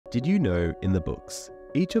Did you know in the books,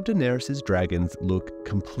 each of Daenerys' dragons look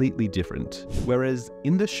completely different, whereas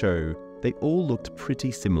in the show, they all looked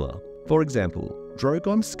pretty similar. For example,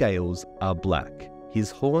 Drogon's scales are black,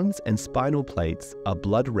 his horns and spinal plates are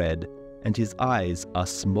blood red, and his eyes are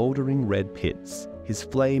smouldering red pits. His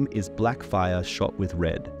flame is black fire shot with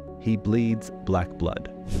red. He bleeds black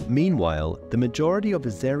blood. Meanwhile, the majority of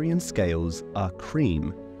Viserion scales are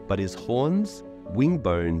cream, but his horns, wing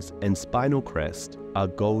bones, and spinal crest are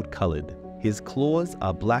gold-colored. His claws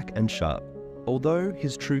are black and sharp. Although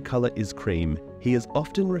his true color is cream, he is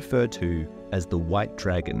often referred to as the White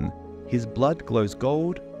Dragon. His blood glows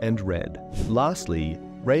gold and red. Lastly,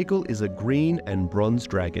 Rhaegal is a green and bronze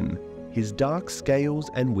dragon. His dark scales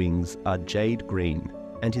and wings are jade green,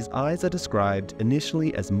 and his eyes are described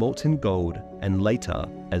initially as molten gold and later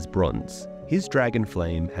as bronze. His dragon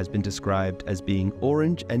flame has been described as being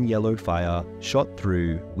orange and yellow fire shot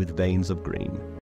through with veins of green.